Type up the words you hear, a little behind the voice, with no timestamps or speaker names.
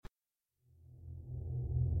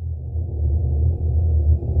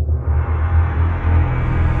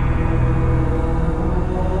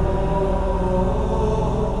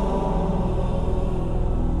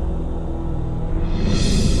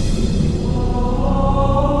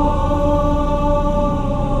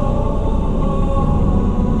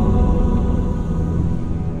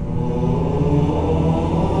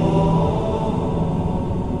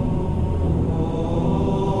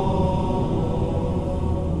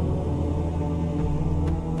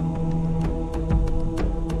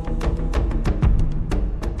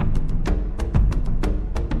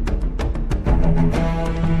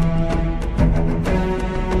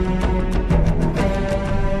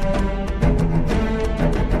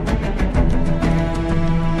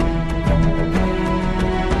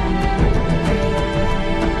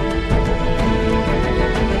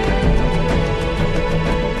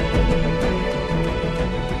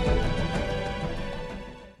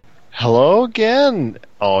Hello again,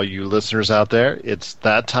 all you listeners out there. It's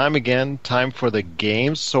that time again, time for the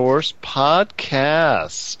Game Source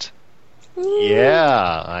podcast.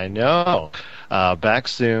 Yeah, I know. Back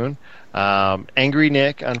soon. Angry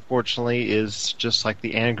Nick, unfortunately, is just like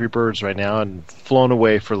the Angry Birds right now and flown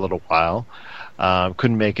away for a little while.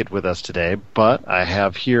 Couldn't make it with us today, but I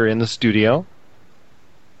have here in the studio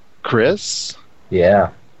Chris. Yeah.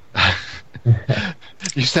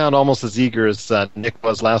 You sound almost as eager as Nick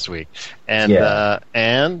was last week. And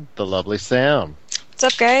and the lovely Sam. What's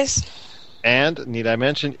up, guys? And need I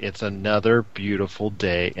mention, it's another beautiful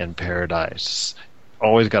day in paradise.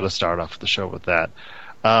 Always got to start off the show with that.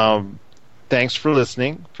 Thanks for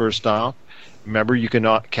listening, first off. Remember, you can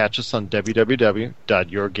catch us on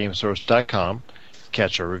www.yourgamesource.com.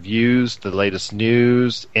 Catch our reviews, the latest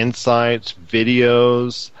news, insights,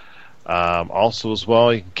 videos. Also, as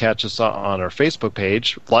well, you can catch us on our Facebook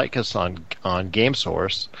page, like us on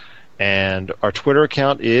GameSource, and our Twitter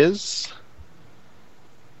account is,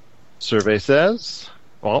 survey says,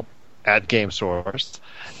 well, at GameSource,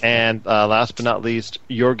 and last but not least,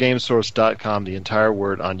 yourgamesource.com, the entire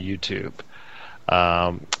word on YouTube.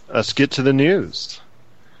 Let's get to the news.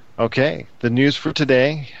 Okay, the news for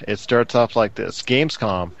today, it starts off like this.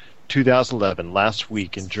 Gamescom 2011, last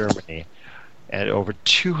week in Germany. And over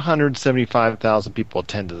 275,000 people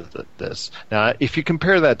attended this. Now, if you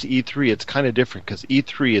compare that to E3, it's kind of different because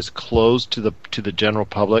E3 is closed to the general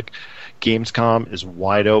public. Gamescom is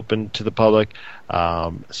wide open to the public,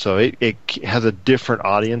 so it has a different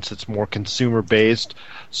audience. It's more consumer based.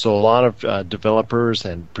 So a lot of developers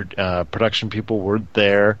and production people were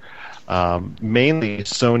there. Mainly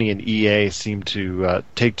Sony and EA seem to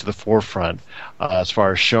take to the forefront as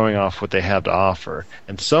far as showing off what they have to offer.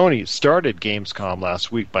 And Sony started Gamescom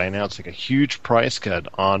last week by announcing a huge price cut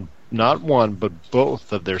on not one but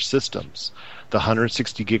both of their systems, the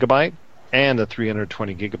 160 gigabyte and the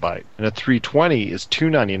 320 gigabyte. And the 320 is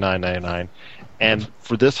 $299.99. And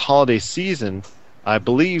for this holiday season, I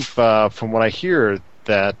believe from what I hear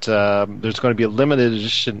that there's going to be a limited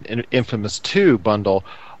edition Infamous 2 bundle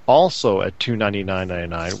also at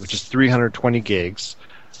 $299.99, which is 320 gigs,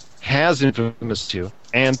 has Infamous 2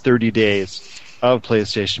 and 30 days of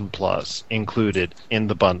PlayStation Plus included in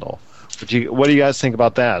the bundle. What do you guys think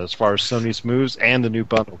about that as far as Sony's moves and the new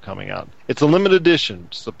bundle coming out? It's a limited edition,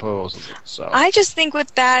 supposedly. So I just think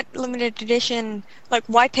with that limited edition, like,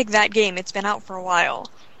 why pick that game? It's been out for a while.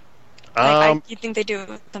 You think they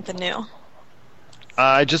do something new?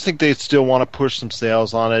 I just think they still want to push some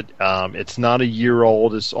sales on it. It's not a year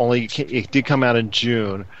old. It did come out in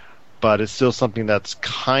June, but it's still something that's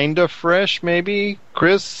kind of fresh. Maybe,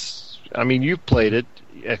 Chris. I mean, you've played it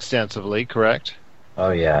extensively, correct?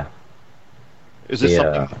 Oh yeah. Is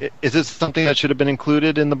it something that should have been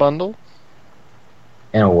included in the bundle?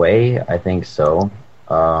 In a way, I think so.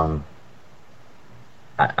 I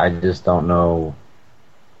just don't know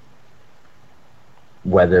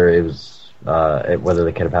whether it was. Whether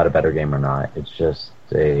they could have had a better game or not. It's just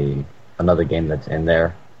another game that's in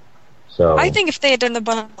there. So I think if they had done the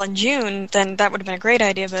bundle in June, then that would have been a great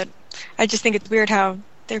idea, but I just think it's weird how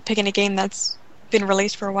they're picking a game that's been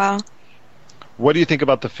released for a while. What do you think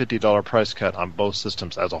about the $50 price cut on both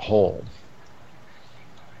systems as a whole?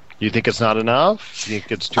 Do you think it's not enough? Do you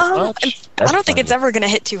think it's too much? I don't think it's ever going to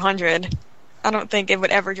hit 200. I don't think it would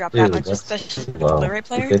ever drop that much, especially with the Blu-ray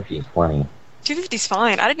player. 250 is plenty. 250's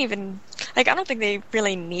fine. I don't think they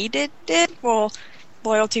really needed it. Well,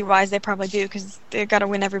 loyalty-wise, they probably do because they've got to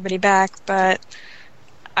win everybody back. But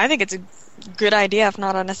I think it's a good idea, if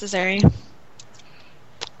not unnecessary.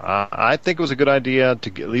 I think it was a good idea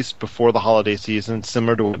to get, at least before the holiday season,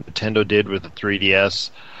 similar to what Nintendo did with the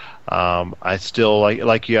 3DS. I still,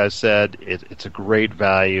 like you guys said, it's a great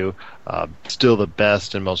value. Still the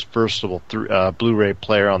best and most versatile Blu-ray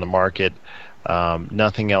player on the market.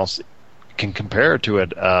 Nothing else can compare to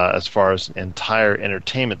it as far as entire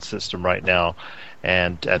entertainment system right now.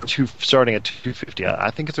 And starting at $250, I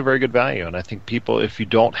think it's a very good value. And I think people, if you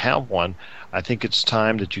don't have one, I think it's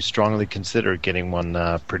time that you strongly consider getting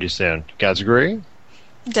one pretty soon. You guys agree?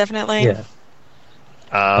 Definitely. Yeah.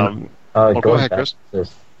 Go ahead, Chris.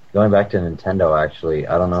 Going back to Nintendo, actually,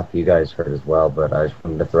 I don't know if you guys heard as well, but I just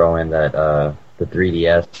wanted to throw in that the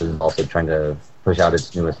 3DS is also trying to push out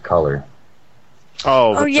its newest color.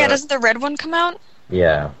 Oh yeah, doesn't the red one come out?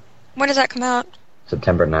 Yeah. When does that come out?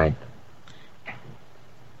 September 9th.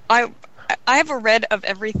 I have a red of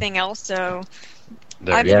everything else, so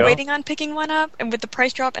I've been waiting on picking one up, and with the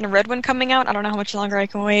price drop and a red one coming out, I don't know how much longer I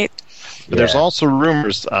can wait. But there's also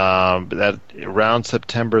rumors that around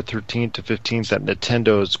September 13th to 15th that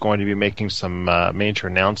Nintendo is going to be making some major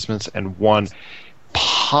announcements, and one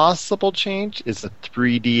possible change is a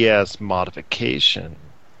 3DS modification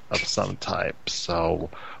of some type. So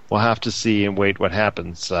we'll have to see and wait what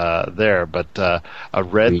happens there. But a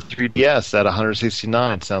red 3DS at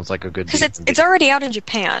 169 sounds like a good deal. Because it's already out in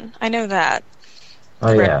Japan. I know that.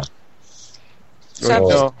 Oh, yeah. So I'm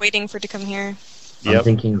just waiting for it to come here. I'm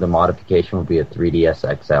thinking the modification will be a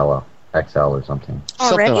 3DS XL or something.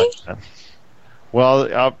 Already? Something like that.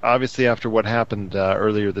 Well, obviously after what happened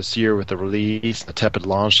earlier this year with the release, the tepid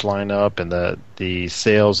launch lineup, and the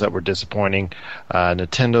sales that were disappointing,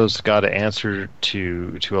 Nintendo's got to answer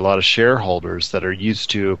to a lot of shareholders that are used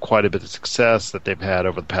to quite a bit of success that they've had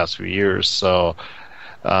over the past few years. So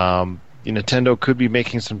Nintendo could be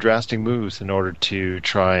making some drastic moves in order to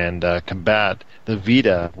try and combat the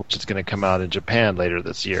Vita, which is going to come out in Japan later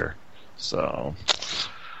this year. So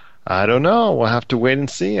I don't know. We'll have to wait and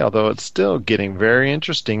see, although it's still getting very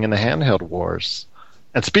interesting in the handheld wars.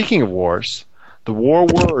 And speaking of wars, the war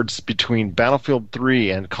words between Battlefield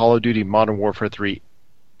 3 and Call of Duty Modern Warfare 3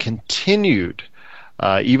 continued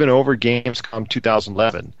even over Gamescom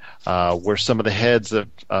 2011, where some of the heads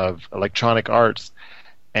of Electronic Arts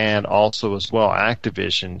and also as well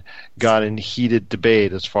Activision got in heated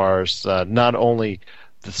debate as far as not only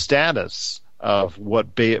the status of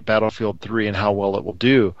what Battlefield 3 and how well it will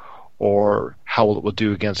do, or how well it will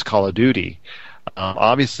do against Call of Duty.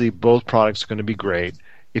 Obviously, both products are going to be great.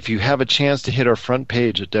 If you have a chance to hit our front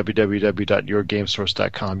page at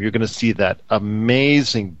www.yourgamesource.com, you're going to see that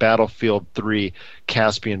amazing Battlefield 3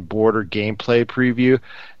 Caspian Border gameplay preview,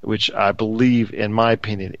 which I believe, in my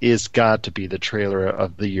opinion, is got to be the trailer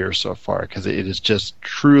of the year so far, because it is just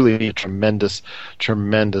truly a tremendous,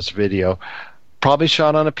 tremendous video. Probably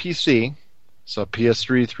shot on a PC, so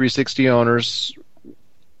PS3 360 owners,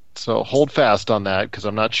 so hold fast on that, because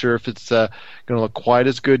I'm not sure if it's going to look quite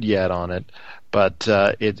as good yet on it. But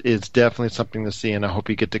it is definitely something to see, and I hope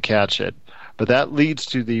you get to catch it. But that leads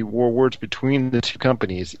to the war words between the two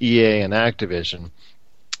companies, EA and Activision.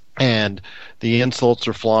 And the insults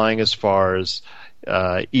are flying as far as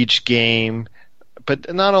each game,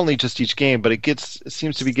 but not only just each game, but it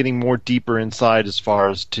seems to be getting more deeper inside as far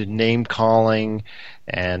as to name calling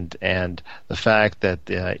and the fact that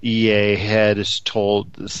the EA head has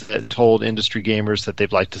told industry gamers that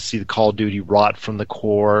they'd like to see the Call of Duty rot from the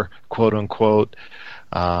core, quote unquote.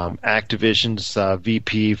 Activision's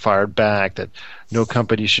VP fired back that no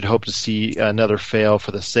company should hope to see another fail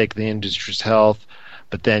for the sake of the industry's health.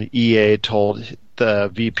 But then EA told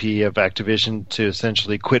the VP of Activision to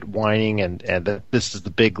essentially quit whining and that this is the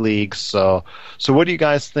big leagues. So what do you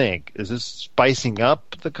guys think? Is this spicing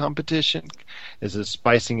up the competition? Is this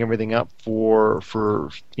spicing everything up for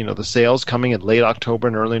the sales coming in late October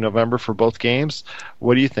and early November for both games?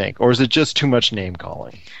 What do you think? Or is it just too much name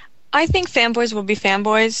calling? I think fanboys will be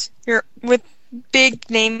fanboys. With big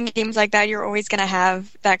name games like that, you're always going to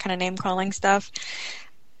have that kind of name calling stuff.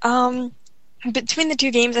 Between the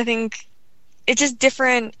two games, I think it's just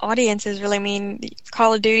different audiences, really. I mean,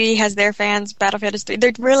 Call of Duty has their fans, Battlefield is...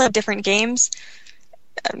 They're really different games.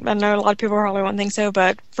 I know a lot of people probably won't think so,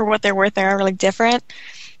 but for what they're worth, they are really different.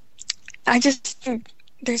 I just think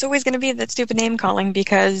there's always going to be that stupid name calling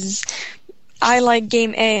because I like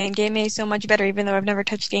Game A, and Game A is so much better, even though I've never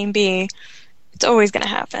touched Game B. It's always going to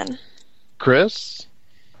happen. Chris?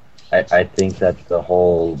 I think that the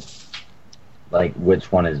whole...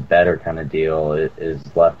 which one is better kind of deal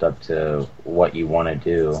is left up to what you want to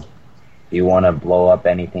do. If you want to blow up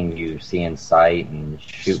anything you see in sight and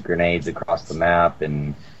shoot grenades across the map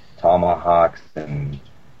and tomahawks and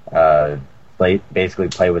basically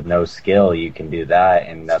play with no skill, you can do that,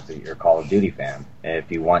 and that's what you're a Call of Duty fan. If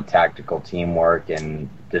you want tactical teamwork and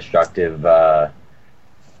destructive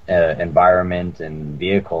environment and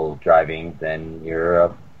vehicle driving, then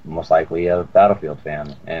you're most likely a Battlefield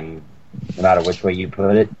fan. And no matter which way you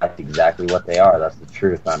put it, that's exactly what they are. That's the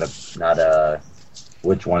truth, not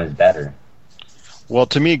which one is better. Well,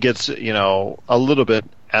 to me, it gets a little bit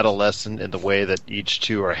adolescent in the way that each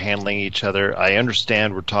two are handling each other. I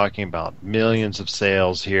understand we're talking about millions of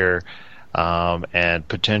sales here, and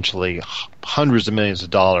potentially hundreds of millions of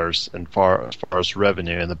dollars as far as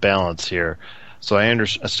revenue and the balance here. So I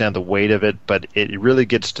understand the weight of it, but it really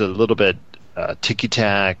gets to a little bit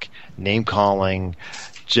ticky-tack, name-calling.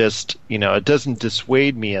 Just, it doesn't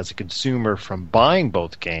dissuade me as a consumer from buying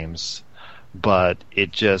both games, but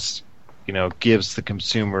it just, gives the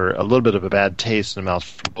consumer a little bit of a bad taste in the mouth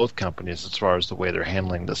for both companies as far as the way they're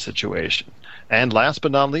handling the situation. And last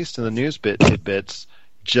but not least in the news bits,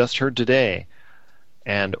 just heard today,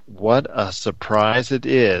 and what a surprise it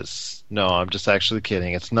is. No, I'm just actually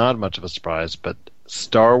kidding. It's not much of a surprise, but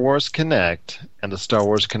Star Wars Connect and the Star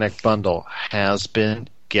Wars Connect bundle has been,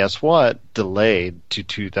 guess what, delayed to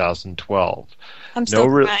 2012. I'm still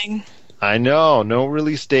crying. I know, no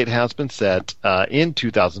release date has been set in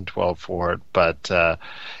 2012 for it, but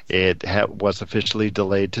it was officially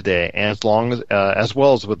delayed today, as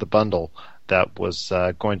well as with the bundle that was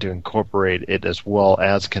going to incorporate it as well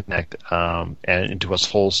as Connect and into a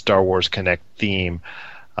whole Star Wars Connect theme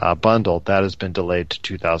bundle. That has been delayed to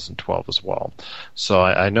 2012 as well. So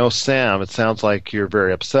I know, Sam, it sounds like you're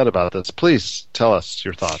very upset about this. Please tell us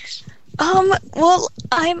your thoughts. Well,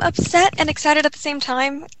 I'm upset and excited at the same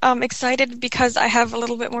time. Excited because I have a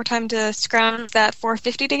little bit more time to scrounge that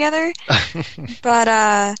 450 together.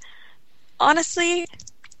 But honestly,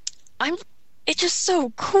 it's just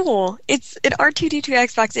so cool. It's an R2-D2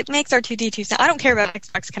 Xbox. It makes R2-D2 sound. I don't care about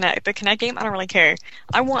Xbox Connect. The Connect game, I don't really care.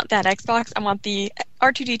 I want that Xbox. I want the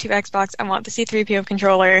R2-D2 Xbox. I want the C-3PO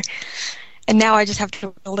controller. And now I just have to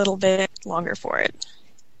wait a little bit longer for it.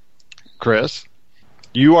 Chris?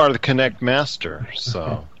 You are the Connect master,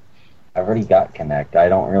 so... I've already got Connect. I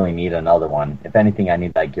don't really need another one. If anything, I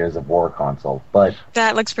need that Gears of War console. But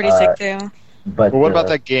that looks pretty sick, too. But what about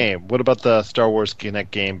that game? What about the Star Wars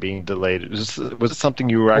Connect game being delayed? Was it something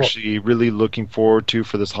you were actually really looking forward to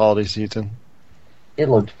for this holiday season? It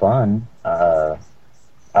looked fun.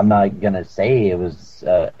 I'm not gonna say it was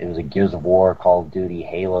a Gears of War, Call of Duty,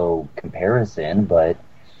 Halo comparison, but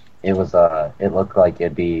it was it looked like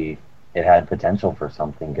it had potential for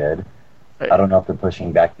something good. I don't know if they're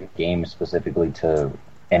pushing back the game specifically to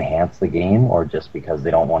enhance the game or just because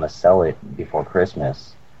they don't want to sell it before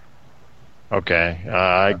Christmas. Okay,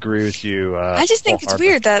 I agree with you. I just think it's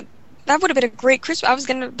weird that would have been a great Christmas.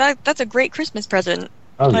 That's a great Christmas present.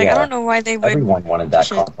 Oh, yeah. I don't know why they would. Everyone wanted that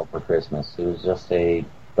console for Christmas. It was just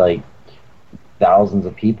thousands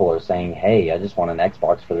of people are saying, "Hey, I just want an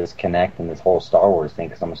Xbox for this Connect and this whole Star Wars thing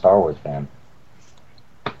because I'm a Star Wars fan."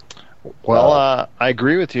 Well, I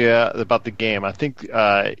agree with you about the game. I think,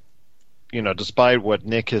 despite what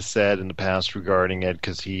Nick has said in the past regarding it,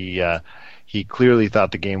 because he clearly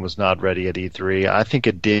thought the game was not ready at E3. I think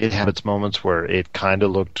it did have its moments where it kind of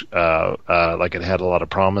looked like it had a lot of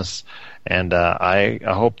promise, and I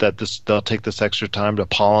hope that they'll take this extra time to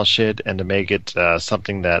polish it and to make it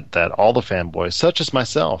something that all the fanboys, such as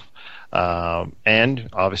myself, and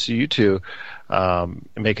obviously you two,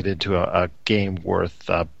 make it into a game worth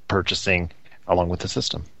purchasing along with the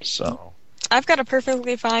system. So I've got a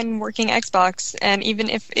perfectly fine working Xbox, and even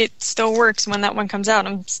if it still works when that one comes out,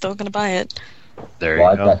 I'm still going to buy it. There you go.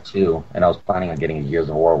 I've got two, and I was planning on getting a Gears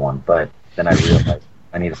of War one, but then I realized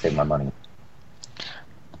I need to save my money.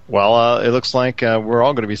 Well, it looks like we're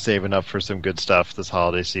all going to be saving up for some good stuff this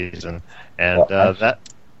holiday season. And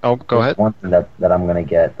go ahead. One thing that I'm going to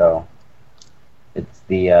get, though, it's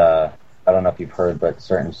the... I don't know if you've heard, but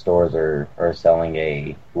certain stores are selling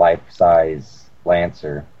a life-size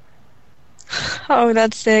Lancer. Oh,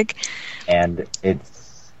 that's sick. And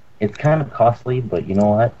it's kind of costly, but you know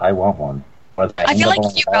what? I want one. I feel like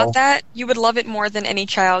if you got that, you would love it more than any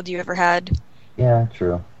child you ever had. Yeah,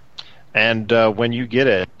 true. And when you get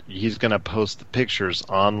it, he's going to post the pictures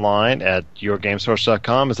online at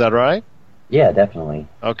yourgamesource.com. Is that right? Yeah, definitely.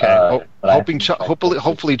 Okay.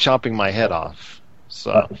 Hopefully chopping my head off.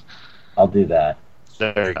 So I'll do that.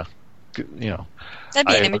 There you go. That'd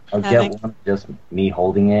be an image. I'll get one, just me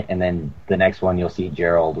holding it, and then the next one you'll see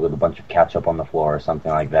Gerald with a bunch of ketchup on the floor or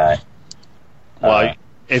something like that. Well,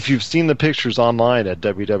 if you've seen the pictures online at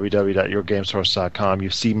www.yourgamesource.com,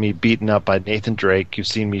 you've seen me beaten up by Nathan Drake, you've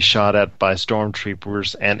seen me shot at by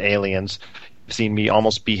stormtroopers and aliens, you've seen me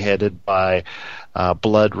almost beheaded by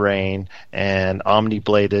Blood Rain, and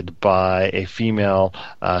omnibladed by a female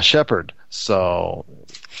shepherd. So...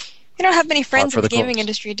 You don't have many friends in the gaming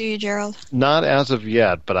industry, do you, Gerald? Not as of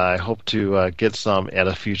yet, but I hope to get some at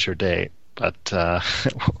a future date. But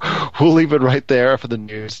we'll leave it right there for the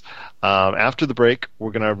news. After the break, we're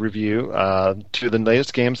going to review two of the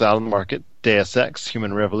latest games out on the market, Deus Ex,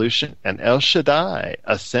 Human Revolution, and El Shaddai,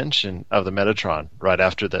 Ascension of the Metatron, right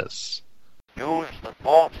after this. Use the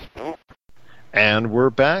Force, Snoop. And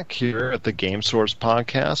we're back here at the Game Source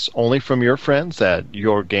Podcast, only from your friends at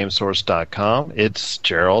yourgamesource.com. It's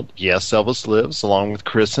Gerald, yes, Elvis Lives, along with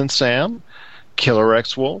Chris and Sam, Killer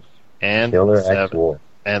X Wolf, and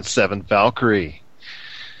Seven Valkyrie.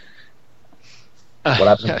 What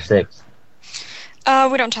happened to 6?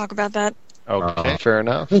 We don't talk about that. Okay, fair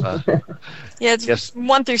enough. Yeah, it's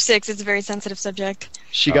 1 through 6. It's a very sensitive subject.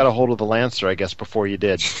 She got a hold of the Lancer, I guess, before you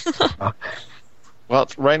did. Well,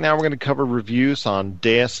 right now we're going to cover reviews on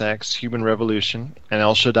Deus Ex, Human Revolution, and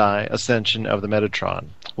El Shaddai, Ascension of the Metatron.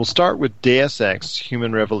 We'll start with Deus Ex,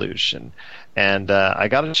 Human Revolution. And I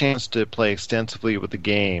got a chance to play extensively with the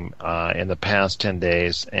game in the past 10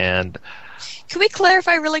 days. And Can we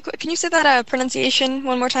clarify really quick? Can you say that pronunciation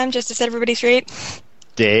one more time just to set everybody straight?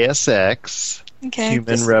 Deus Ex Okay.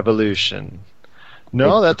 Human Revolution.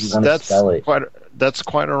 No, If you wanna spell it. that's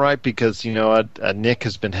quite all right because you know what, Nick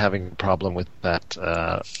has been having a problem with that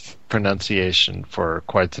pronunciation for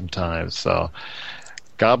quite some time. So,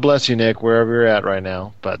 God bless you, Nick, wherever you're at right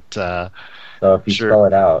now. But So if you sure. spell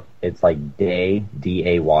it out, it's like day,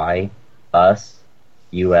 D-A-Y, us,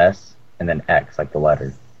 U-S, and then X, like the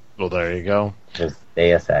letter. Well, there you go. Just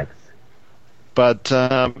Deus Ex. But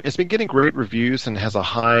it's been getting great reviews and has a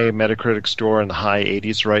high Metacritic score in the high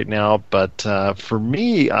 80s right now. But for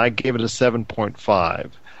me, I gave it a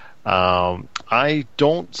 7.5. I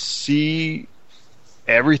don't see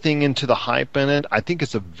everything into the hype in it. I think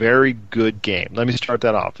it's a very good game. Let me start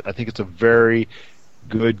that off. I think it's a very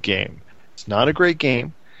good game. It's not a great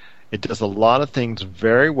game. It does a lot of things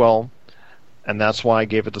very well, and that's why I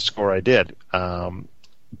gave it the score I did.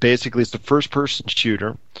 Basically, it's the first-person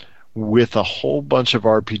shooter with a whole bunch of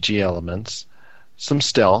RPG elements, some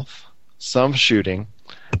stealth, some shooting,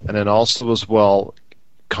 and then also as well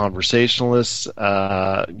conversationalists.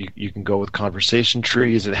 You can go with conversation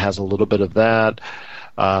trees. It has a little bit of that.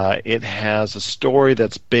 It has a story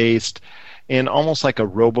that's based in almost like a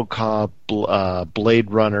RoboCop, Blade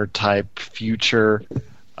Runner type future.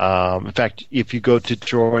 In fact, if you go to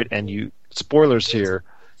Detroit and spoilers here,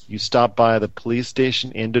 you stop by the police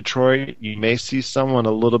station in Detroit, you may see someone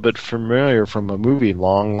a little bit familiar from a movie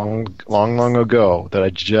long ago that I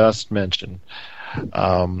just mentioned.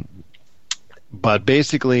 But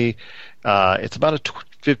basically, it's about a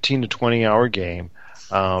 15 to 20 hour game.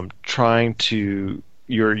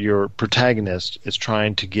 Your protagonist is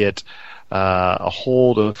trying to get a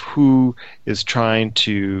hold of who is trying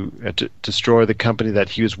to destroy the company that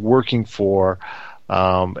he was working for.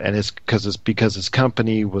 And because his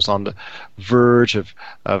company was on the verge of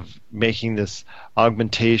making this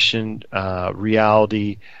augmentation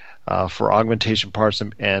reality for augmentation parts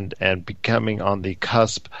and becoming on the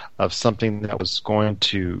cusp of something that was going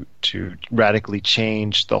to radically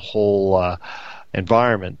change the whole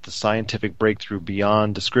environment, the scientific breakthrough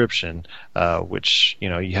beyond description, which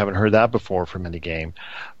you haven't heard that before from any game.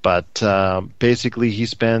 But basically, he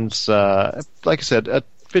spends, like I said, a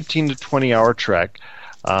 15 to 20 hour trek,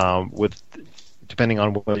 with depending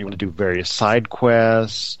on whether you want to do various side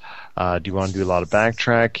quests, do you want to do a lot of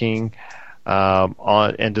backtracking,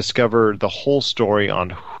 and discover the whole story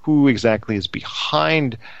on who exactly is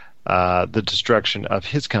behind the destruction of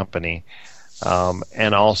his company,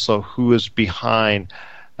 and also who is behind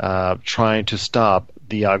trying to stop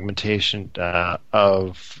the augmentation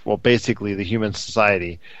of, well, basically the human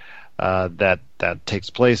society that takes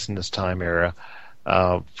place in this time era.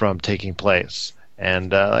 From taking place.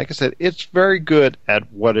 And like I said, it's very good at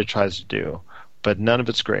what it tries to do, but none of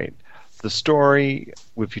it's great. The story,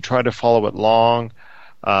 if you try to follow it long,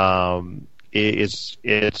 it's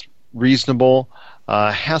reasonable.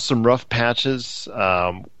 Has some rough patches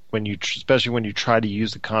especially when you try to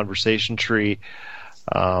use the conversation tree.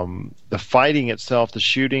 The fighting itself, the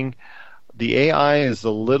shooting, the AI is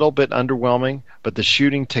a little bit underwhelming, but the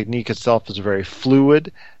shooting technique itself is very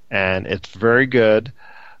fluid. And it's very good.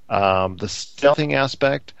 The stealthing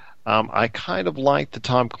aspect, I kind of like the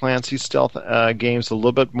Tom Clancy stealth games a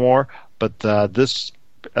little bit more, but this,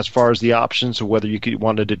 as far as the options of whether you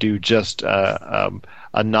wanted to do just a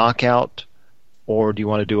knockout or do you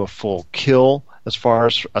want to do a full kill as far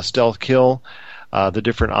as a stealth kill, the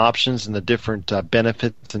different options and the different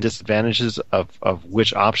benefits and disadvantages of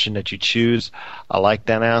which option that you choose, I like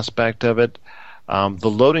that aspect of it. The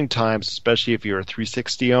loading times, especially if you're a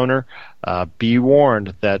 360 owner, be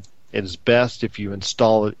warned that it is best if you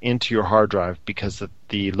install it into your hard drive because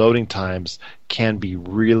the loading times can be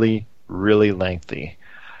really, really lengthy.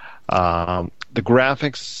 The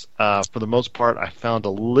graphics, for the most part, I found a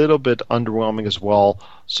little bit underwhelming as well.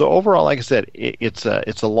 So overall, like I said, it's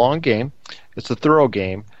a long game. It's a thorough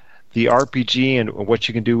game. The RPG and what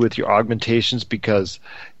you can do with your augmentations, because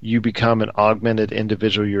you become an augmented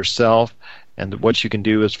individual yourself, and what you can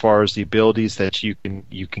do as far as the abilities that you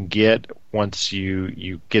can get once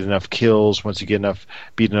you get enough kills, once you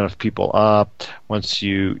beat enough people up, once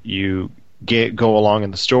you go along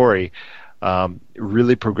in the story,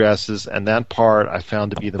 really progresses, and that part I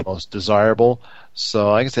found to be the most desirable.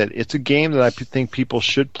 So, like I said, it's a game that I think people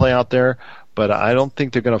should play out there, but I don't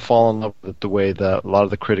think they're going to fall in love with it the way that a lot of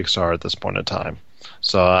the critics are at this point in time.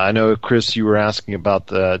 So I know, Chris, you were asking about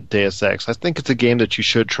the Deus Ex. I think it's a game that you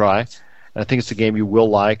should try, and I think it's a game you will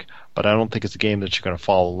like, but I don't think it's a game that you're going to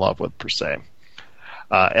fall in love with per se.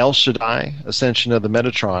 El Shaddai, Ascension of the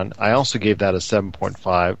Metatron, I also gave that a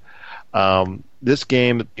 7.5. This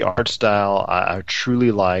game, the art style, I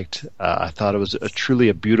truly liked. I thought it was truly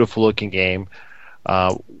a beautiful looking game.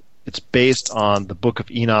 It's based on the Book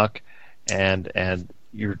of Enoch, and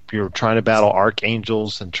you're trying to battle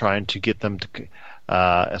archangels and trying to get them to,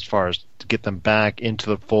 as far as to get them back into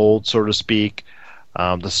the fold, so to speak.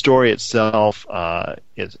 The story itself,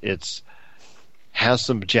 it's has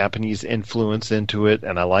some Japanese influence into it,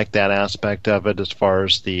 and I like that aspect of it as far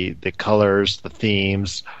as the colors, the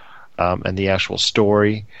themes, and the actual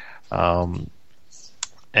story. And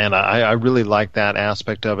I really like that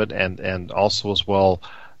aspect of it, and also as well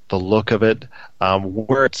the look of it.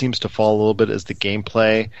 Where it seems to fall a little bit is the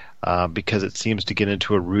gameplay, because it seems to get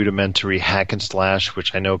into a rudimentary hack and slash,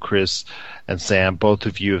 which I know Chris and Sam, both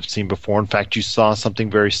of you have seen before. In fact, you saw something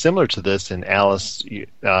very similar to this in Alice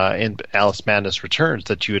Madness Returns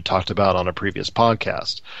that you had talked about on a previous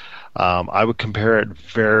podcast. I would compare it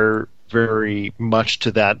very, very much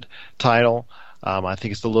to that title. I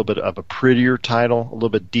think it's a little bit of a prettier title, a little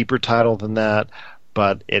bit deeper title than that,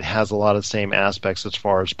 but it has a lot of the same aspects as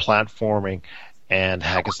far as platforming and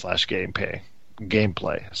hack and slash gameplay.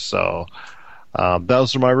 So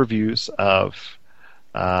those are my reviews of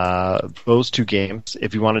those two games.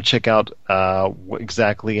 If you want to check out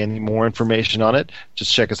exactly any more information on it,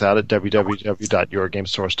 just check us out at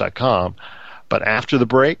www.yourgamesource.com. But after the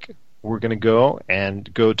break, we're going to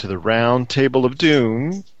go to the Round Table of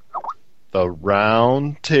Doom. The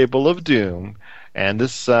Round Table of Doom. And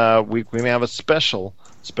this week we may have a special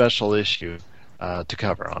issue to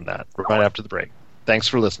cover on that right after the break. Thanks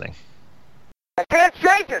for listening. I can't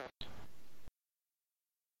shake it!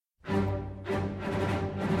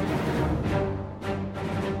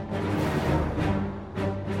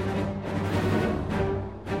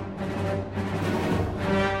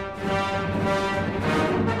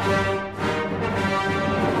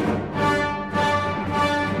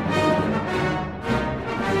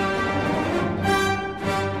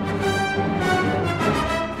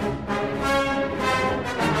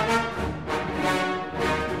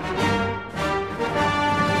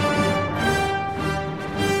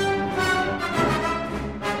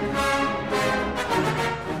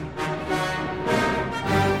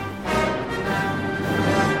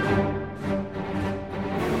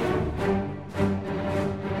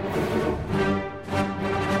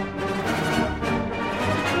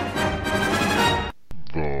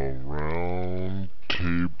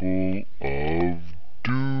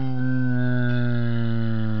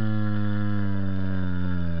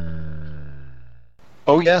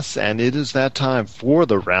 Oh yes, and it is that time for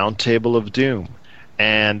the Round Table of Doom.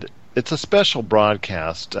 And it's a special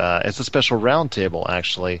broadcast. It's a special roundtable,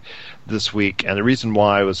 actually, this week. And the reason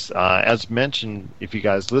why was, as mentioned, if you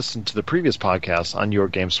guys listened to the previous podcast on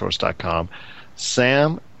yourgamesource.com,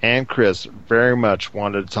 Sam and Chris very much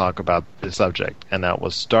wanted to talk about the subject, and that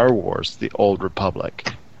was Star Wars: The Old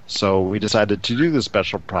Republic. So we decided to do this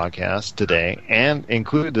special podcast today and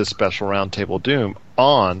include this special Roundtable Doom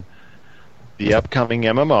on the upcoming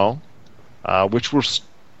MMO, which we're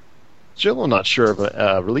still not sure of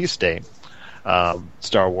a release date,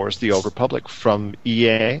 Star Wars: The Old Republic from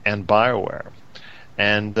EA and BioWare.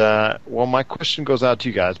 And, well, my question goes out to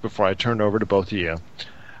you guys before I turn it over to both of you.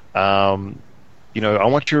 I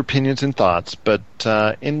want your opinions and thoughts, but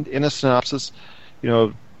in a synopsis,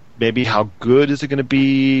 maybe how good is it going to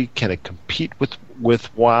be? Can it compete with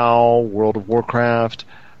WoW, World of Warcraft?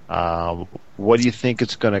 What do you think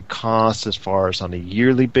it's going to cost as far as on a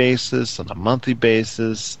yearly basis, on a monthly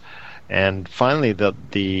basis? And finally,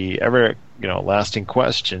 the ever lasting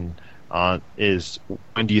question is,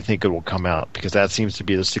 when do you think it will come out? Because that seems to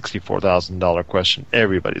be the $64,000 question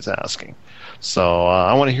everybody's asking. So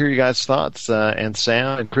I want to hear you guys' thoughts. And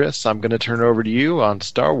Sam and Chris, I'm going to turn it over to you on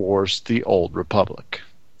Star Wars: The Old Republic.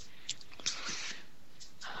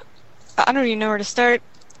 I don't even know where to start.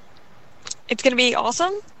 It's going to be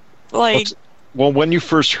awesome. Well, when you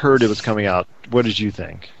first heard it was coming out, what did you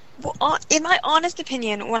think? Well, in my honest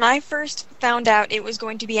opinion, when I first found out it was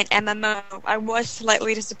going to be an MMO, I was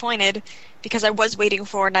slightly disappointed because I was waiting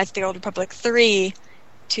for Knights of the Old Republic 3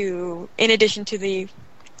 in addition to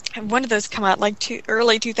one of those come out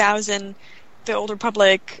early 2000, the Old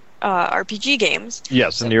Republic RPG games.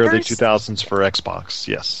 Yes, so in the early 2000s for Xbox,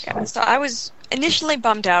 yes. Yeah, so I was initially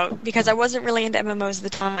bummed out because I wasn't really into MMOs at the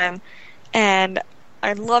time, and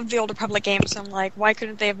I loved the Old Republic games, so I'm like, why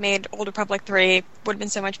couldn't they have made Old Republic 3? Would have been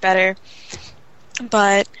so much better.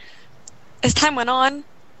 But as time went on,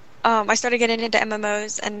 I started getting into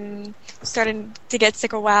MMOs and started to get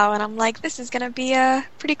sick of WoW, and I'm like, this is going to be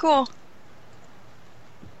pretty cool.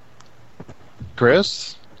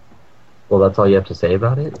 Chris? Well, that's all you have to say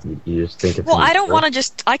about it? You just think it's... Well, I don't want to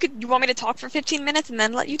just... You want me to talk for 15 minutes and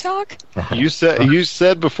then let you talk? You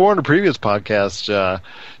said before in a previous podcast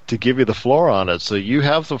to give you the floor on it, so you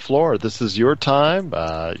have the floor. This is your time.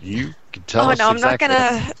 You can tell us I'm exactly. not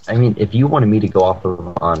gonna... I mean, if you wanted me to go off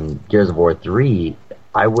on Gears of War 3,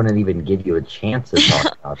 I wouldn't even give you a chance to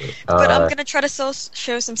talk about it. But I'm gonna try to show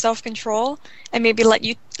some self-control and maybe let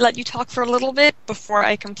you talk for a little bit before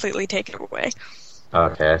I completely take it away.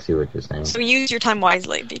 Okay, I see what you're saying. So use your time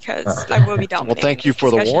wisely, because I will be dominating. Well, thank you for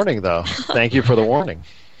the warning, though. Thank you for the warning.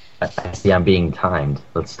 I see I'm being timed.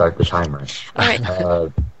 Let's start the timer. All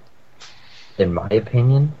right. In my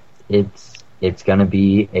opinion, it's going to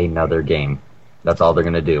be another game. That's all they're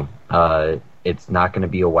going to do. It's not going to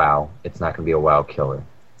be a WoW. It's not going to be a WoW killer.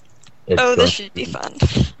 This should be fun.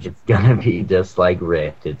 It's going to be just like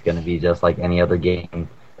Rift. It's going to be just like any other game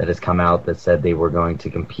that has come out that said they were going to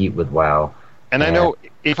compete with WoW. And I know,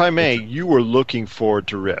 if I may, you were looking forward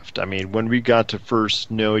to Rift. I mean, when we got to first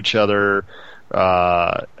know each other, and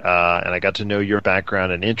I got to know your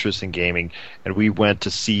background and interest in gaming, and we went to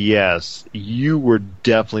CES, you were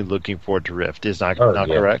definitely looking forward to Rift. Is not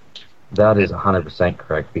correct? That is 100%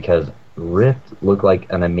 correct, because Rift looked like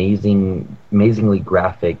an amazingly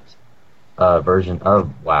graphic version of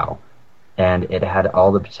WoW, and it had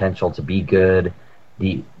all the potential to be good.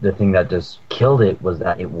 The thing that just killed it was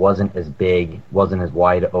that it wasn't as big, wasn't as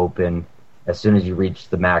wide open. As soon as you reached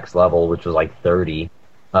the max level, which was like 30,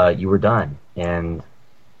 you were done. And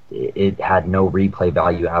it had no replay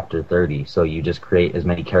value after 30, so you just create as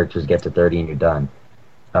many characters, get to 30, and you're done.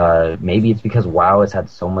 Maybe it's because WoW has had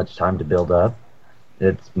so much time to build up.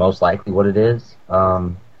 It's most likely what it is.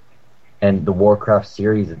 And the Warcraft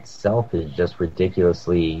series itself is just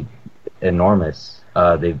ridiculously enormous.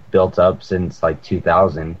 They've built up since like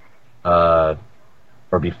 2000, or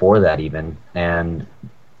before that even. And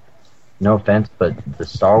no offense, but the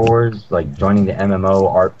Star Wars, like joining the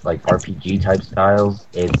MMO like RPG type styles,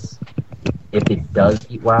 if it does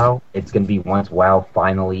beat WoW, it's going to be once WoW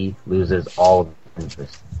finally loses all of its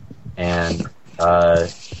interest. And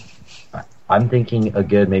I'm thinking a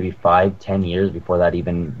good maybe 5-10 years before that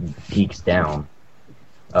even peaks down.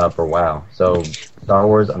 For WoW. So Star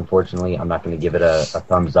Wars, unfortunately, I'm not going to give it a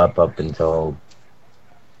thumbs up until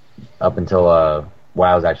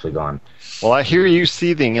WoW's actually gone. Well, I hear you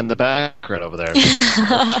seething in the background over there.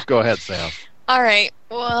 Go ahead, Sam. All right.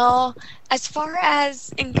 Well, as far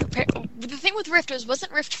as the thing with Rift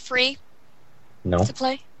wasn't Rift free? No. To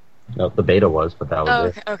play? No, the beta was, but that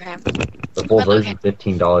was it. Okay. The full version,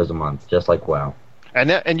 $15 a month, just like WoW.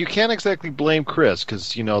 And you can't exactly blame Chris,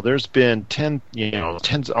 because there's been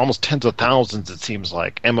almost tens of thousands, it seems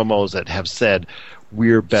like, MMOs that have said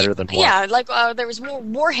we're better than WoW. Yeah, like there was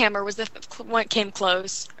Warhammer was the one came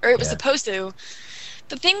close, or it was supposed to.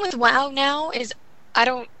 The thing with WoW now is I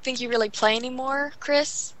don't think you really play anymore,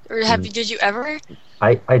 Chris. Or did you ever?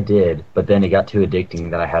 I did, but then it got too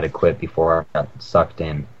addicting that I had to quit before I got sucked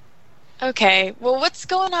in. Okay, well, what's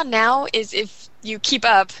going on now is if you keep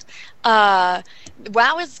up, WoW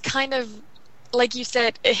is kind of, like you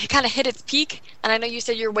said, it kind of hit its peak, and I know you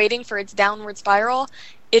said you're waiting for its downward spiral.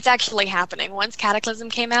 It's actually happening. Once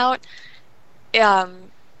Cataclysm came out,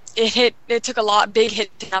 it took a big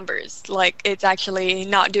hit to numbers. Like, it's actually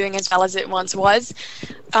not doing as well as it once was,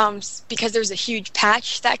 because there's a huge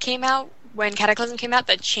patch that came out when Cataclysm came out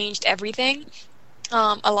that changed everything.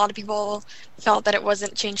 A lot of people felt that it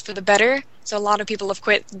wasn't changed for the better, so a lot of people have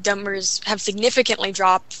quit. Numbers have significantly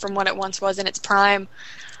dropped from what it once was in its prime.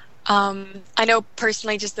 I know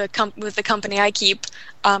personally, just with the company I keep,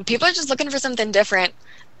 people are just looking for something different.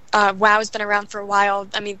 WoW's been around for a while.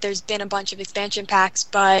 I mean, there's been a bunch of expansion packs,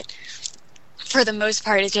 but for the most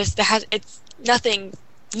part, it's nothing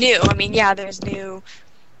new. I mean, yeah, there's new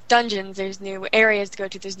dungeons, there's new areas to go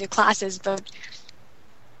to, there's new classes, but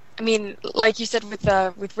I mean, like you said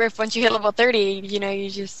with Rift, once you hit level 30, you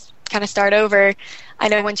just kind of start over. I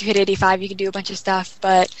know once you hit 85, you can do a bunch of stuff,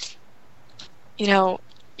 but you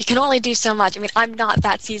can only do so much. I mean, I'm not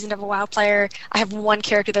that seasoned of a WoW player. I have one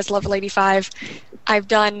character that's level 85. I've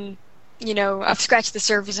done, I've scratched the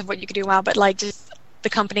surface of what you could do in WoW, but like just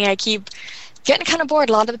the company I keep, getting kind of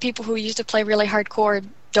bored. A lot of the people who used to play really hardcore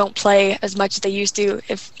don't play as much as they used to,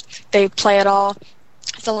 if they play at all.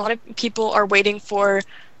 So a lot of people are waiting for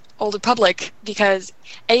Old Republic because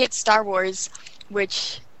it's Star Wars,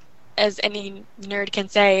 which, as any nerd can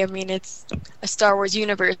say, I mean, it's a Star Wars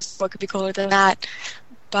universe. What could be cooler than that?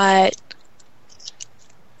 But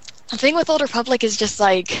the thing with Old Republic is just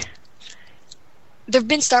like, there've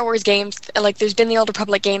been Star Wars games, like there's been the Old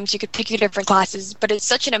Republic games, you could pick your different classes, but it's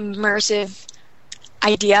such an immersive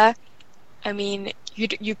idea I mean,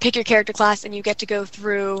 you pick your character class and you get to go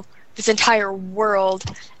through this entire world.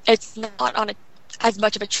 It's not on as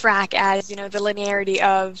much of a track as, the linearity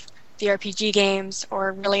of the RPG games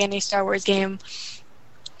or really any Star Wars game.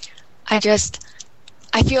 I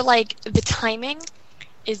feel like the timing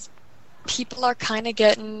is people are kind of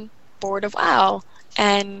getting bored of WoW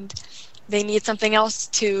and they need something else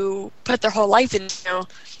to put their whole life into.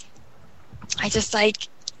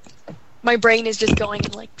 My brain is just going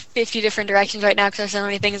in 50 different directions right now because there's so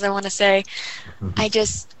many things I want to say.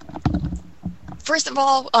 First of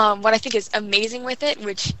all, what I think is amazing with it,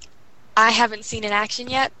 which I haven't seen in action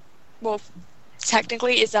yet, well,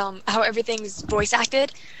 technically, is how everything's voice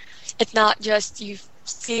acted. It's not just you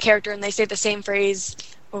see a character and they say the same phrase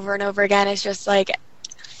over and over again. It's just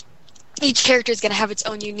each character is going to have its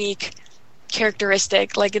own unique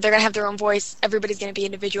characteristic. They're going to have their own voice. Everybody's going to be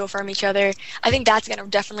individual from each other. I think that's going to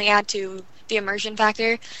definitely add to the immersion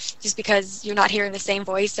factor, just because you're not hearing the same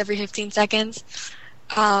voice every 15 seconds.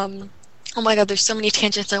 Oh my god, there's so many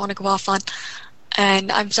tangents I want to go off on.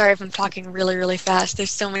 And I'm sorry if I'm talking really, really fast.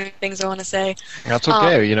 There's so many things I want to say. That's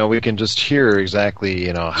okay. We can just hear exactly,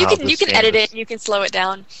 how you can edit it and you can slow it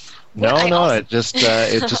down. It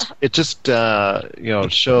just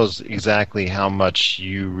shows exactly how much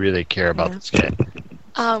you really care about this game.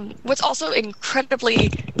 What's also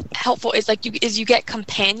incredibly helpful is you get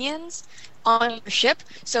companions on your ship.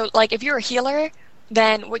 So if you're a healer,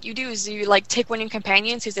 then what you do is you take one of your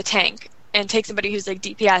companions who's a tank and take somebody who's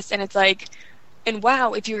DPS, and it's in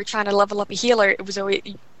WoW, if you were trying to level up a healer, it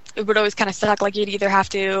would always kind of suck. You'd either have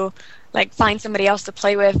to find somebody else to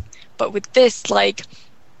play with. But with this, the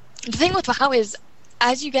thing with WoW is,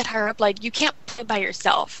 as you get higher up, you can't play by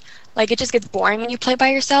yourself. It just gets boring when you play by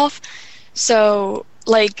yourself. So,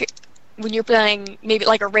 when you're playing maybe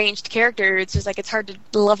a ranged character, it's just it's hard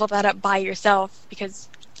to level that up by yourself because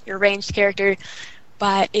you're a ranged character.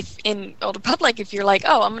 But if in Old Republic, if you're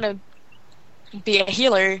oh, I'm going to be a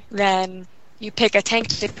healer, then you pick a tank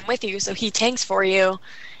to come with you, so he tanks for you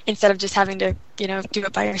instead of just having to, do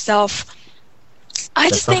it by yourself. I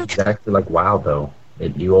just think exactly like WoW, though.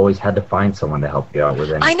 You always had to find someone to help you out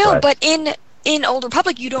with anything. I know, but in Old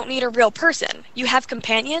Republic, you don't need a real person. You have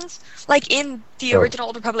companions. In the original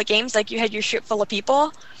Old Republic games, you had your ship full of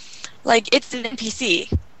people. It's an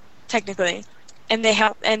NPC, technically, and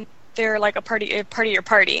they're a part of your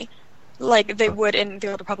party, they would in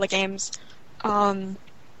the Old Republic games.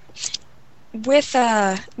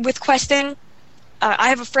 With questing, I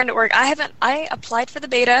have a friend at work. I applied for the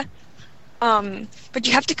beta. But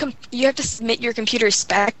you have to submit your computer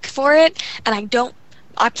spec for it, and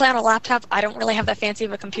I play on a laptop. I don't really have that fancy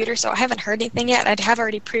of a computer, so I haven't heard anything yet. I have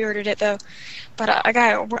already pre-ordered it, though. But a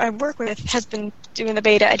guy I work with has been doing the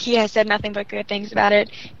beta, and he has said nothing but good things about it.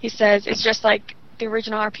 He says it's just like the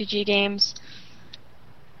original RPG games,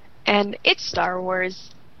 and it's Star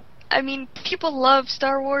Wars. I mean, people love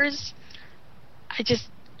Star Wars.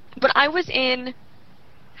 When I was in...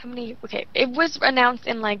 it was announced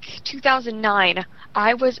in 2009.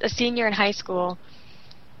 I was a senior in high school.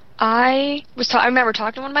 I remember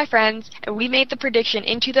talking to one of my friends, and we made the prediction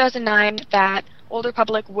in 2009 that Old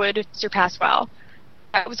Republic would surpass WoW.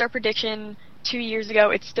 That was our prediction 2 years ago.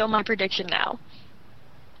 It's still my prediction now.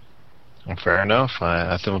 Well, fair enough.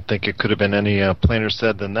 I don't think it could have been any plainer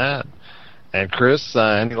said than that. And Chris,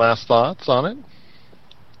 any last thoughts on it?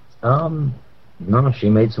 No, she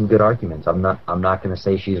made some good arguments. I'm not going to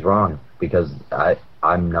say she's wrong because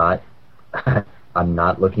I'm not I'm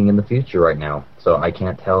not looking in the future right now, so I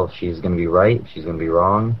can't tell if she's going to be right, if she's going to be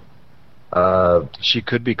wrong. She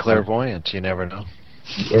could be clairvoyant. You never know.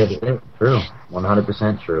 Yeah, true,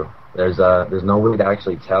 100% true. There's no way to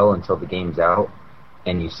actually tell until the game's out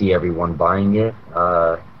and you see everyone buying it.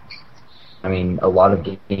 I mean, a lot of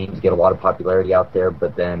games get a lot of popularity out there,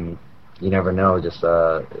 but then you never know just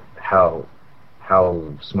how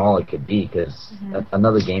small it could be. Because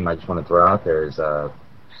another game I just want to throw out there is the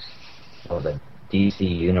DC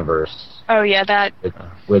Universe. Oh yeah, that.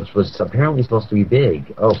 Which was apparently supposed to be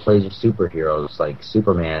big. Oh, plays with superheroes like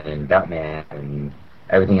Superman and Batman and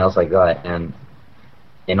everything else like that. And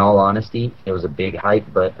in all honesty, it was a big hype,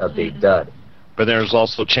 but a big dud. But there's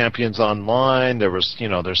also Champions Online. There was,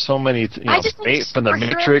 there's so many, from the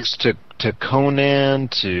Matrix to Conan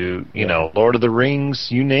to, Lord of the Rings,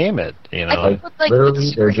 you name it,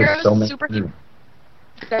 Literally, there's just so many.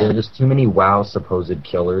 There's just too many WoW supposed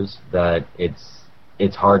killers that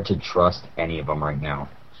it's hard to trust any of them right now.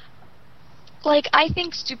 I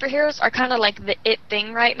think superheroes are kind of the it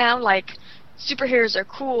thing right now. Superheroes are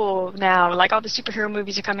cool now. All the superhero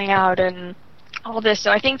movies are coming out and all this.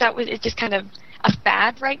 So I think it's just kind of a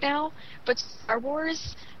fad right now. But Star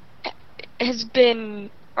Wars, has been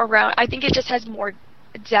around. I think it just has more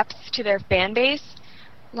depth to their fan base.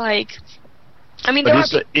 Like, I mean,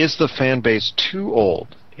 is the fan base too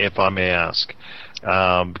old, if I may ask?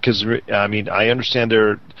 Because I mean, I understand there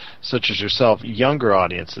are, such as yourself, younger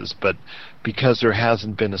audiences, but because there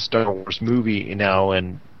hasn't been a Star Wars movie now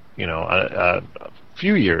in a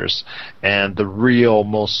few years, and the real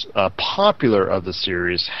most popular of the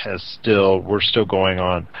series we're still going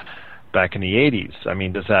on back in the 80s. I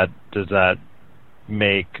mean, does that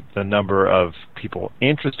make the number of people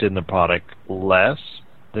interested in the product less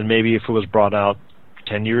than maybe if it was brought out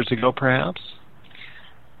 10 years ago, perhaps?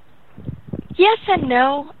 Yes and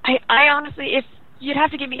no. I honestly, if you'd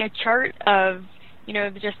have to give me a chart of,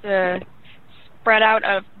 just the spread out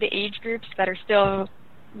of the age groups that are still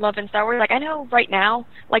loving Star Wars. Like, I know right now,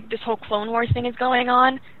 like, this whole Clone Wars thing is going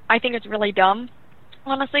on. I think it's really dumb,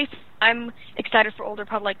 honestly. I'm excited for Old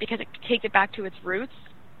Republic because it takes it back to its roots.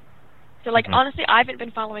 So, like, honestly, I haven't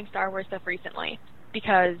been following Star Wars stuff recently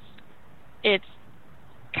because it's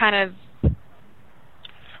kind of...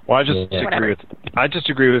 Well, I just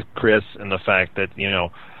agree with Chris in the fact that,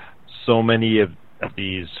 so many of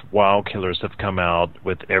these WoW killers have come out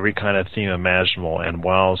with every kind of theme imaginable, and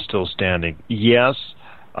WoW is still standing. Yes,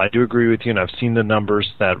 I do agree with you, and I've seen the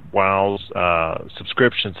numbers that WoW's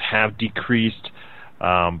subscriptions have decreased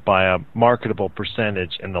by a marketable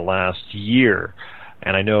percentage in the last year.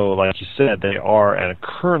 And I know, like you said, they are at a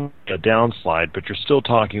current downslide, but you're still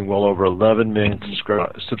talking well over 11 million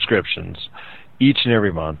subscriptions each and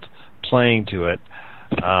every month playing to it.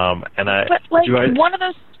 One of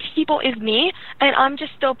those people is me, and I'm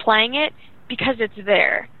just still playing it because it's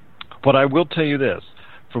there. But I will tell you this,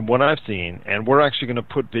 from what I've seen, and we're actually going to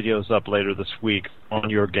put videos up later this week on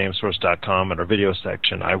yourgamesource.com in our video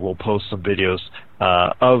section. I will post some videos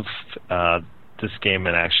of this game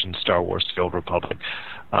in action, Star Wars: The Old Republic.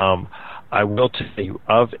 I will tell you,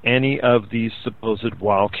 of any of these supposed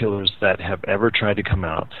WoW killers that have ever tried to come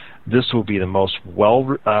out, this will be the most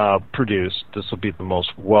well-produced, this will be the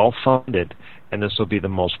most well-funded, and this will be the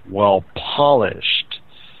most well-polished.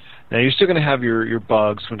 Now, you're still going to have your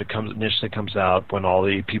bugs when it initially comes out, when all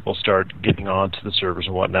the people start getting onto the servers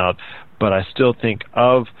and whatnot, but I still think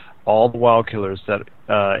of all the WoW killers that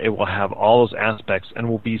it will have all those aspects and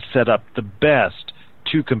will be set up the best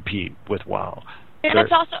to compete with WoW. And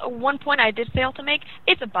that's also one point I did fail to make.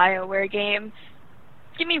 It's a BioWare game.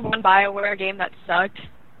 Give me one BioWare game that sucked.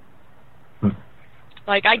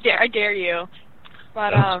 Like, I dare you.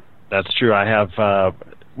 But that's true. I have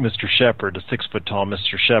Mr. Shepard, a 6-foot-tall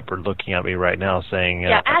Mr. Shepard, looking at me right now, saying,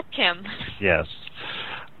 "Yeah, ask him." Yes,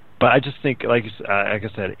 but I just think, like I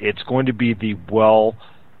said, it's going to be the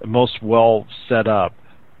most well set up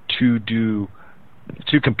to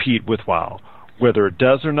compete with WoW, whether it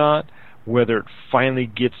does or not. Whether it finally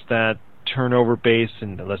gets that turnover base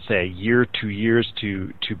in, let's say, a year, 2 years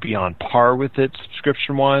to be on par with it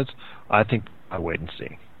subscription-wise, I think I'll wait and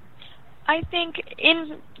see. I think,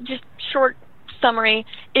 in just short summary,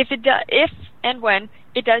 if and when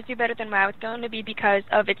it does do better than WoW, it's going to be because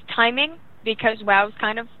of its timing, because WoW's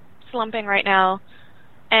kind of slumping right now,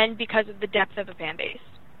 and because of the depth of the fan base.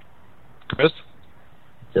 Chris?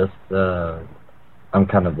 Just, I'm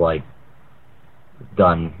kind of like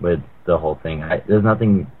done with the whole thing. There's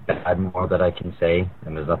nothing bad more that I can say,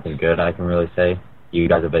 and there's nothing good I can really say. You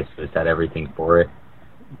guys have basically said everything for it.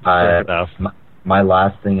 Fair enough. My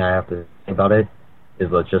last thing I have to say about it is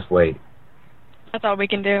let's just wait. That's all we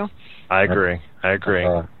can do. I agree.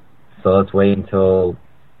 So let's wait until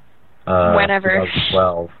whenever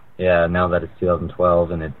 2012. Yeah, now that it's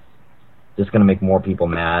 2012, and it's just going to make more people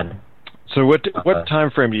mad. So what time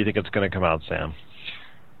frame do you think it's going to come out, Sam?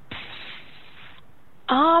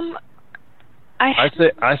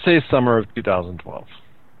 I say summer of 2012.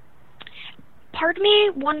 Part of me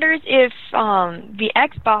wonders if the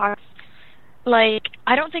Xbox, like,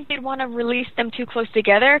 I don't think they'd want to release them too close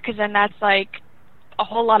together, because then that's like a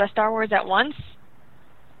whole lot of Star Wars at once.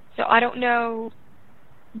 So I don't know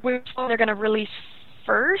which one they're going to release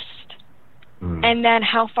first, and then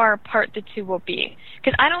how far apart the two will be.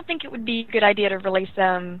 Because I don't think it would be a good idea to release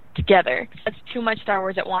them together. That's too much Star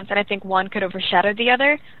Wars at once, and I think one could overshadow the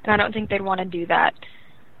other, and I don't think they'd want to do that.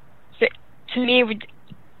 So, to me,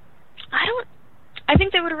 I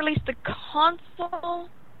think they would release the console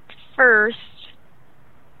first.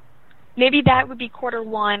 Maybe that would be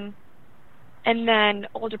Q1, and then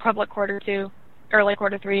Old Republic Q2, early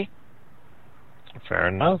Q3. Fair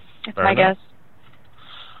enough. That's my guess.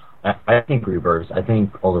 I think reverse. I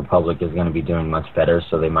think Old Republic is going to be doing much better,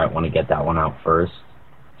 so they might want to get that one out first.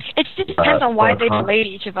 It just depends on why they delayed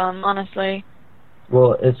each of them, honestly.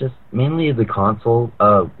 Well, it's just mainly the console.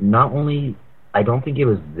 Not only, I don't think it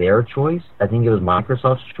was their choice. I think it was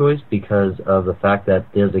Microsoft's choice because of the fact that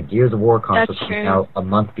there's a Gears of War console coming out a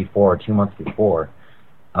month before, or 2 months before.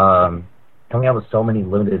 Coming out with so many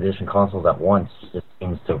limited edition consoles at once just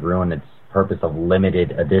seems to ruin its purpose of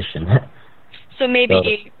limited edition. So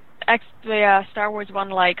maybe the Star Wars one,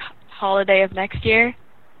 like, holiday of next year?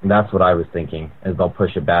 That's what I was thinking, is they'll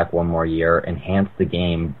push it back one more year, enhance the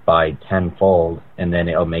game by tenfold, and then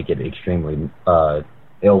it'll make it extremely,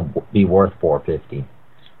 it'll be worth $450.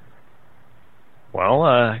 Well,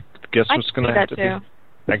 I guess it's going to have to be.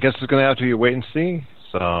 I guess it's going to have to be wait and see.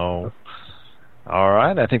 So, all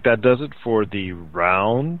right, I think that does it for the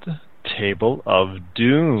round table of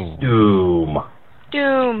doom.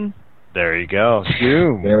 Doom. There you go.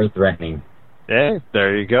 Doom. Very threatening. Yeah,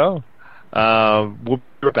 there you go. We'll be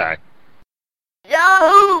right back.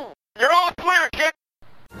 Yahoo! You're all clear, kid.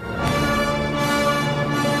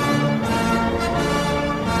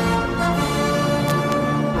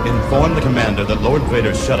 Inform the commander that Lord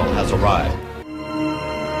Vader's shuttle has arrived.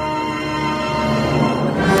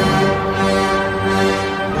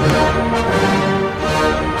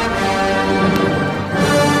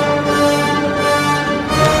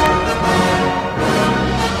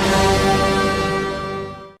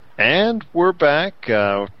 And we're back,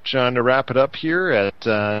 trying to wrap it up here at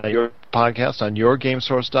your podcast on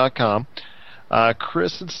yourgamesource.com.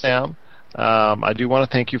 Chris and Sam, I do want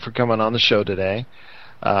to thank you for coming on the show today.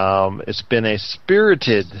 It's been a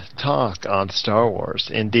spirited talk on Star Wars,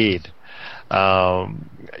 indeed.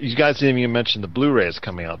 You guys didn't even mention the Blu-ray is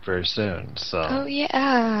coming out very soon. So. Oh,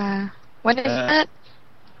 yeah. When is that?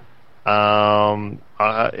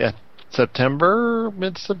 September,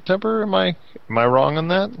 mid-September. Am I wrong on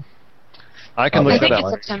that? I can look I that think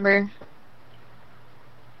up. it's September.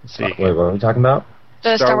 Let's see. Wait, what are we talking about?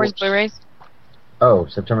 The Star Wars Blu-rays. Oh,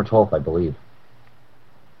 September 12th, I believe.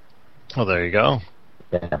 Oh, there you go.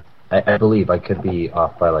 Yeah, I believe I could be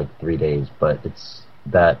off by like 3 days, but it's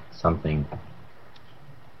that something.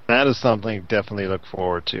 That is something to definitely look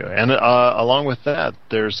forward to. And along with that,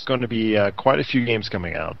 there's going to be quite a few games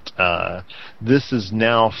coming out. This is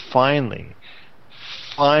now finally,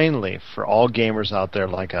 for all gamers out there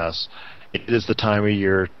like us, it is the time of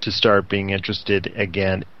year to start being interested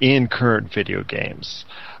again in current video games,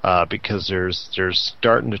 because there's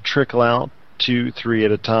starting to trickle out 2, 3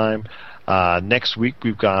 at a time. Next week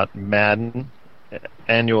we've got Madden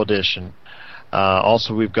Annual Edition.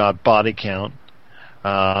 Also we've got Body Count.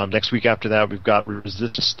 Next week after that we've got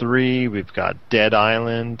Resistance 3. We've got Dead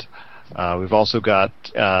Island. We've also got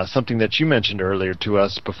something that you mentioned earlier to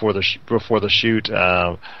us before the shoot.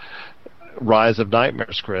 Rise of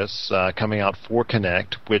Nightmares, Chris, coming out for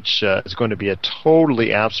Kinect, which is going to be a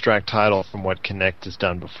totally abstract title from what Kinect has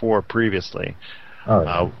done previously. Oh,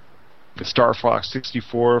 yeah. Star Fox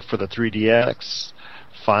 64 for the 3DX.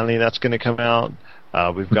 Finally, that's going to come out.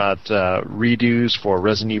 We've got redos for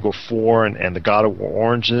Resident Evil 4 and the God of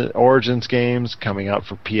War Origins games coming out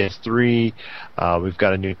for PS3. We've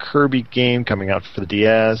got a new Kirby game coming out for the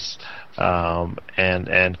DS,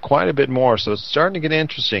 and quite a bit more. So it's starting to get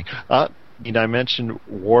interesting. I mentioned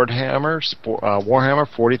Warhammer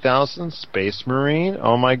 40,000 Space Marine.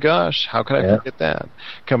 Oh my gosh, how could I forget that?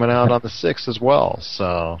 Coming out on the 6th as well.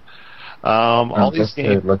 So all these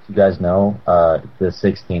games. To let you guys know, the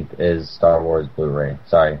 16th is Star Wars Blu-ray.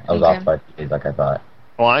 Sorry, I was off by 2 days like I thought.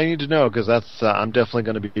 Well, I need to know because that's I'm definitely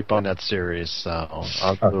going to be on that series. So I'll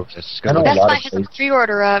That's why I have a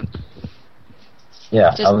pre-order up.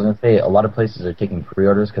 Yeah, I was going to say, a lot of places are taking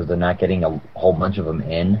pre-orders because they're not getting a whole bunch of them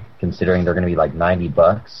in, considering they're going to be like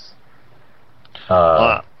 $90.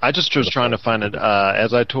 I just was trying to find it,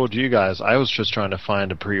 as I told you guys, I was just trying to find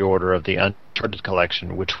a pre-order of the Uncharted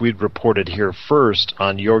collection, which we'd reported here first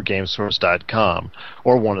on yourgamesource.com,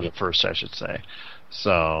 or one of the first, I should say.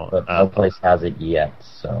 So, but no place has it yet.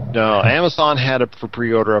 So no, Amazon had it for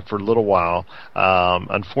pre-order up for a little while.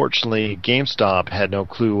 Unfortunately, GameStop had no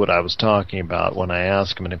clue what I was talking about when I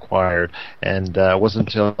asked them and inquired, and it wasn't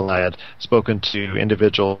until I had spoken to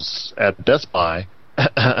individuals at Best Buy,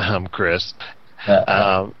 Chris,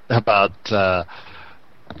 about the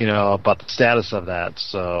status of that.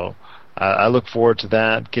 So I look forward to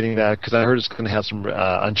that, getting that, because I heard it's going to have some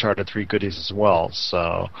Uncharted 3 goodies as well.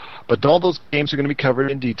 So, but all those games are going to be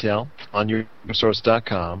covered in detail on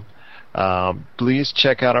yoursource.com. Please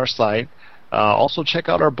check out our site. Also check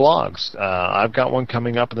out our blogs. I've got one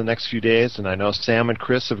coming up in the next few days, and I know Sam and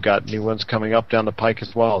Chris have got new ones coming up down the pike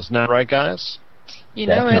as well. Isn't that right, guys? You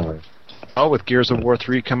know it. Oh, with Gears of War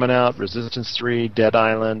 3 coming out, Resistance 3, Dead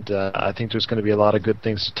Island, I think there's going to be a lot of good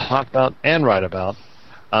things to talk about and write about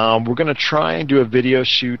We're going to try and do a video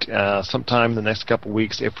shoot sometime in the next couple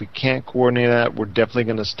weeks. If we can't coordinate that, we're definitely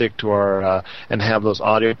going to stick to our and have those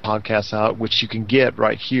audio podcasts out, which you can get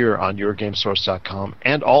right here on YourGameSource.com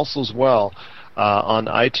and also as well on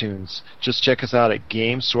iTunes. Just check us out at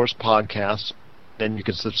Game Source Podcast. Then you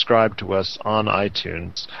can subscribe to us on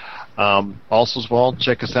iTunes. Also as well,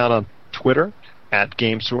 check us out on Twitter at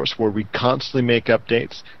GameSource, where we constantly make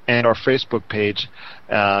updates, and our Facebook page,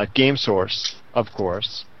 GameSource, of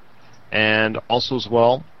course, and also as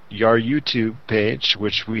well our YouTube page,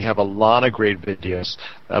 which we have a lot of great videos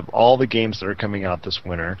of all the games that are coming out this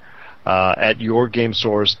winter at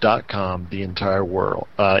YourGameSource.com. The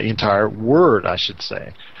entire word, I should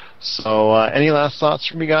say. So, any last thoughts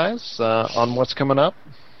from you guys on what's coming up?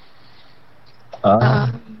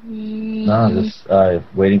 No, just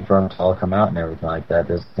waiting for them to all come out and everything like that.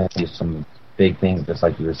 There's going to be some big things, just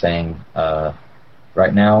like you were saying.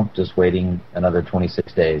 Right now, just waiting another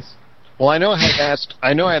 26 days. Well, I know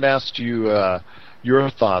I had asked you your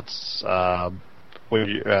thoughts when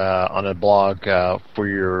you, on a blog for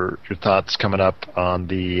your thoughts coming up on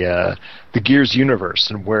the Gears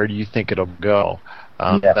universe and where do you think it'll go.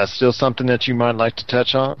 That's still something that you might like to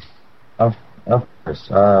touch on? Of course.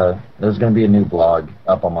 There's going to be a new blog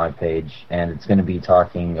up on my page, and it's going to be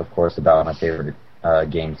talking, of course, about my favorite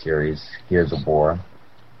game series, Gears of War.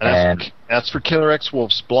 And that's for Killer X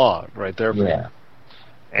Wolf's blog, right there. Yeah.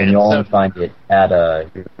 And you'll only find it at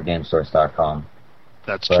GameSource.com.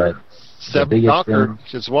 That's true. Seven Docker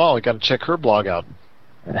as well. You got to check her blog out.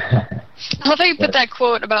 I love how you put that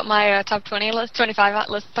quote about my top 20 list, 25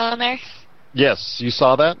 list on there. Yes, you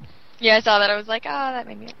saw that? Yeah, I saw that. I was like, that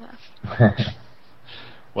made me laugh.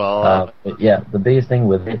 Well, but yeah, the biggest thing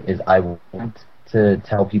with it is I want to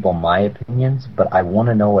tell people my opinions, but I want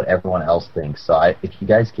to know what everyone else thinks. So if you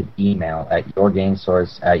guys could email at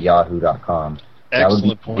yourgamesource@yahoo.com, that would be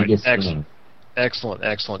the biggest thing.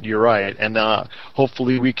 Excellent. You're right. And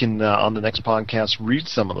hopefully we can, on the next podcast, read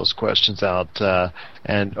some of those questions out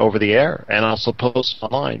and over the air, and also post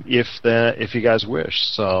online if you guys wish.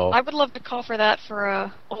 So I would love to call for that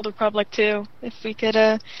for Old Republic too. If we could,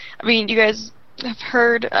 I mean, you guys have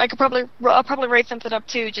heard. I'll probably write something up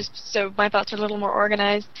too, just so my thoughts are a little more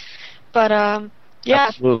organized. But yeah,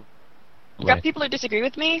 absolutely. If you got people who disagree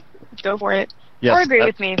with me, go for it. Yes, or agree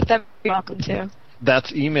with me. That'd be welcome too.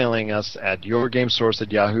 That's emailing us at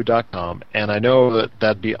yourgamesource@yahoo.com, and I know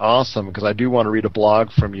that'd be awesome because I do want to read a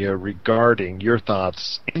blog from you regarding your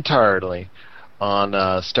thoughts entirely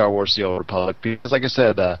on Star Wars: The Old Republic. Because, like I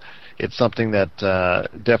said, it's something that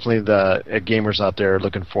definitely the gamers out there are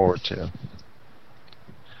looking forward to.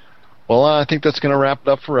 Well, I think that's going to wrap it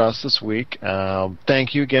up for us this week.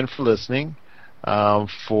 Thank you again for listening.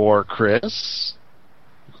 For Chris,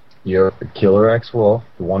 you're Killer X Wolf,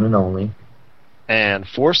 the one and only. And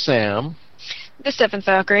for Sam, the 7th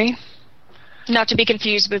Valkyrie. Not to be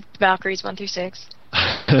confused with Valkyries 1 through 6.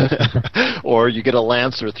 Or you get a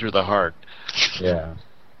Lancer through the heart. Yeah.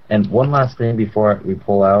 And one last thing before we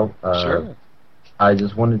pull out. Sure. I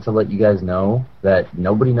just wanted to let you guys know that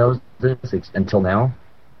nobody knows this until now,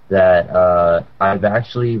 that I've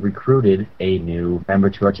actually recruited a new member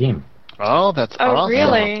to our team. Oh, that's awesome. Oh,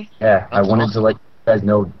 really? Yeah, I wanted to let you guys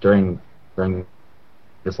know during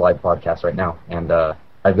this live podcast right now, and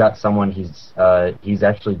I've got someone. He's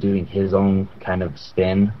actually doing his own kind of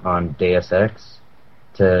spin on Deus Ex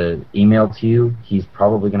to email to you. He's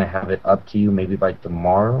probably going to have it up to you maybe by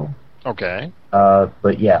tomorrow. Okay.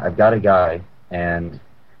 But yeah, I've got a guy, and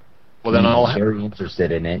well, then he's very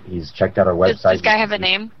interested in it. He's checked out our website. Does this guy have a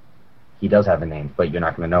name? He does have a name, but you're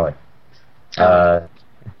not going to know it.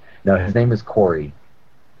 No, his name is Corey.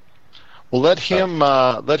 Well, let him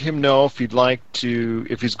know if he'd like to.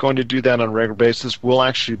 If he's going to do that on a regular basis, we'll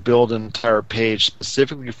actually build an entire page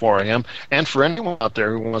specifically for him, and for anyone out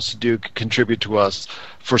there who wants to contribute to us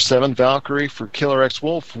for 7 Valkyrie, for Killer X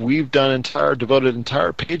Wolf. We've done devoted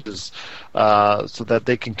entire pages so that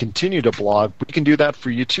they can continue to blog. We can do that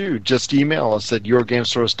for you too. Just email us at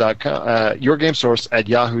yourgamesource.com,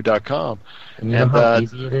 yourgamesource@yahoo.com. And you know how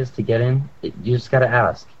easy it is to get in. You just got to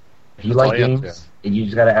ask. If you like games, you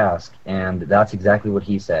just got to ask, and that's exactly what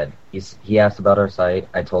he said. He asked about our site.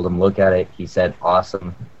 I told him, look at it. He said,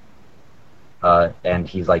 awesome. And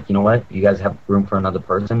he's like, you know what? You guys have room for another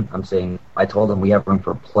person? I told him we have room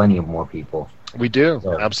for plenty of more people. We do,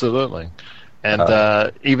 absolutely.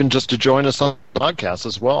 And even just to join us on the podcast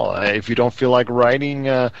as well. If you don't feel like writing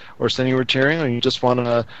or sending material and you just want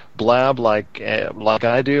to blab like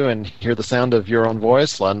I do and hear the sound of your own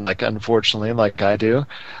voice, unfortunately, like I do,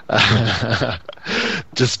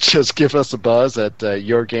 just give us a buzz at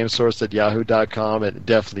yourgamesource@yahoo.com, and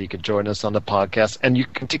definitely you can join us on the podcast. And you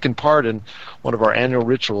can take part in one of our annual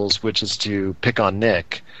rituals, which is to pick on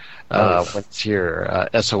Nick when it's here.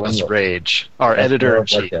 SOS Rage, our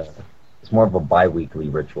editor-in-chief. It's more of a bi-weekly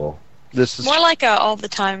ritual. This is More like a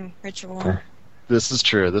all-the-time ritual. This is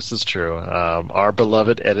true. Our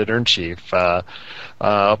beloved editor-in-chief.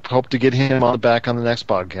 Hope to get him back on the next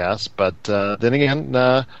podcast. But then again,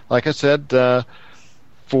 like I said,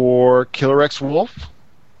 for Killer X Wolf.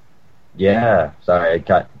 Yeah, sorry, it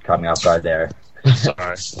caught me off guard there.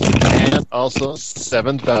 Sorry. And also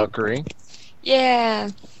 7th Valkyrie. Yeah.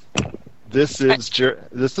 This is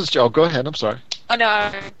oh, go ahead. I'm sorry. Oh no,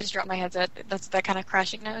 I just dropped my headset. That's what that kind of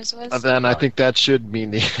crashing noise was. And then I think that should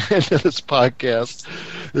mean the end of this podcast.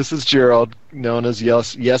 This is Gerald, known as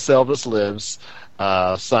Yes Elvis Lives,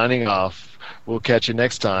 signing off. We'll catch you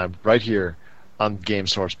next time right here on Game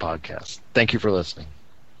Source Podcast. Thank you for listening.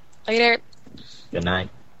 Later. Good night.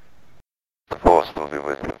 The Force will be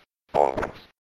with you always.